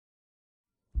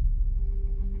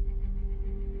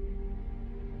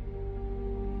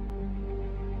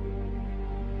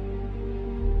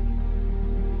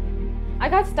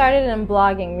got started in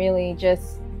blogging really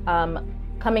just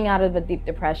coming out of a deep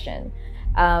depression.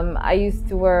 I used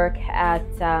to work at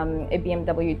a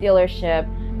BMW dealership,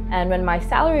 and when my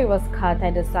salary was cut,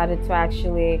 I decided to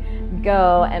actually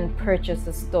go and purchase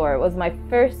a store. It was my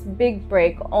first big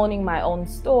break owning my own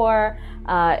store.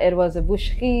 It was a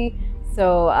boucherie,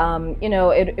 so you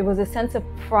know, it was a sense of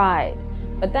pride.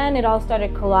 But then it all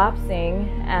started collapsing,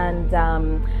 and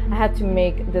I had to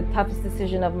make the toughest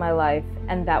decision of my life,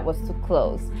 and that was to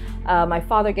close. My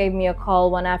father gave me a call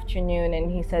one afternoon,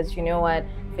 and he says, you know what,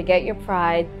 forget your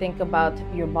pride, think about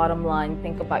your bottom line,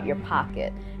 think about your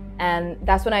pocket. And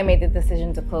that's when I made the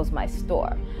decision to close my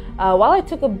store. While I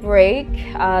took a break,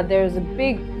 there's a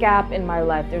big gap in my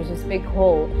life. There's this big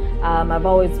hole. I've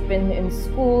always been in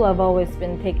school. I've always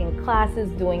been taking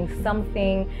classes, doing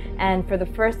something. And for the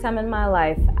first time in my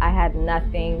life, I had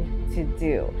nothing to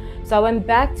do. So I went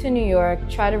back to New York,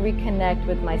 tried to reconnect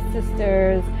with my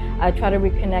sisters. I tried to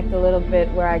reconnect a little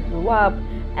bit where I grew up.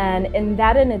 And in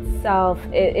that in itself,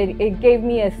 it gave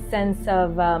me a sense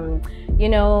of, you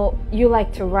know, you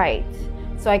like to write.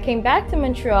 So I came back to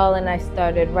Montreal and I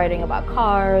started writing about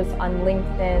cars on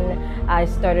LinkedIn. I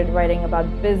started writing about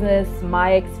business,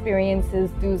 my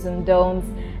experiences, do's and don'ts,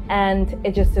 and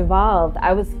it just evolved.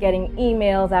 I was getting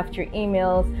emails after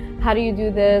emails. How do you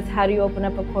do this? How do you open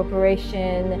up a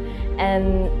corporation?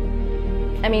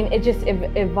 And I mean, it just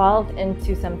evolved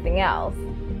into something else.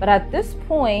 But at this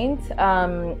point,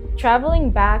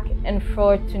 traveling back and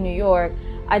forth to New York,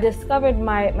 I discovered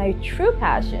my true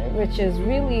passion, which is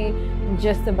really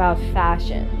just about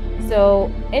fashion. So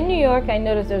in New York, I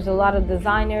noticed there's a lot of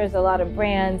designers, a lot of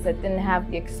brands that didn't have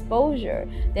the exposure,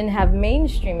 didn't have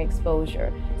mainstream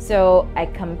exposure. So I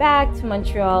come back to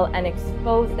Montreal and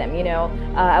expose them. You know,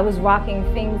 I was rocking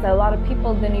things that a lot of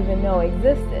people didn't even know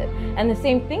existed. And the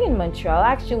same thing in Montreal,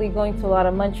 actually going to a lot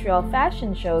of Montreal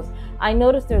fashion shows, I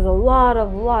noticed there's a lot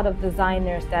of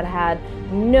designers that had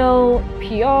no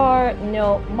PR,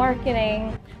 no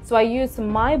marketing. So I used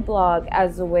my blog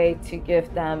as a way to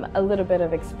give them a little bit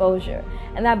of exposure.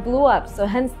 And that blew up. So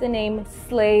hence the name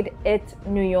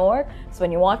Slayeditnewyork. So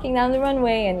when you're walking down the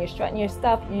runway and you're strutting your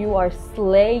stuff, you are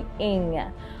slaying.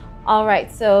 All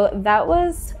right, so that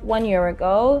was 1 year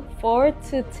ago. Forward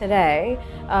to today,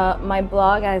 my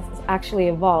blog has actually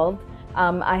evolved.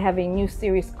 I have a new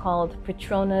series called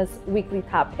Petrona's Weekly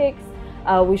Top Picks.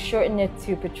 We shorten it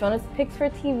to Petrona's Picks for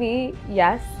TV,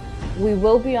 yes. We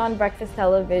will be on breakfast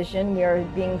television. We are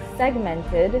being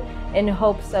segmented in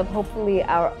hopes of hopefully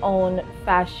our own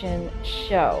fashion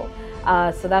show.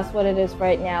 So that's what it is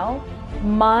right now.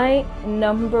 My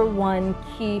number one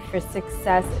key for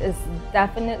success is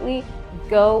definitely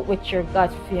go with your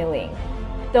gut feeling.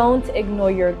 Don't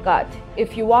ignore your gut.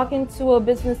 If you walk into a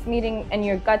business meeting and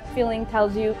your gut feeling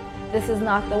tells you this is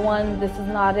not the one, this is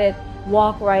not it,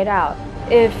 walk right out.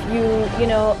 If you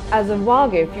know, as a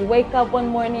vlogger, if you wake up one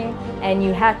morning and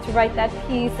you had to write that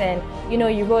piece and, you know,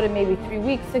 you wrote it maybe 3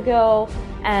 weeks ago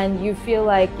and you feel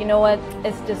like, you know what,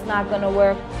 it's just not gonna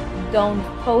work, don't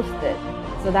post it.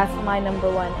 So that's my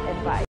number one advice.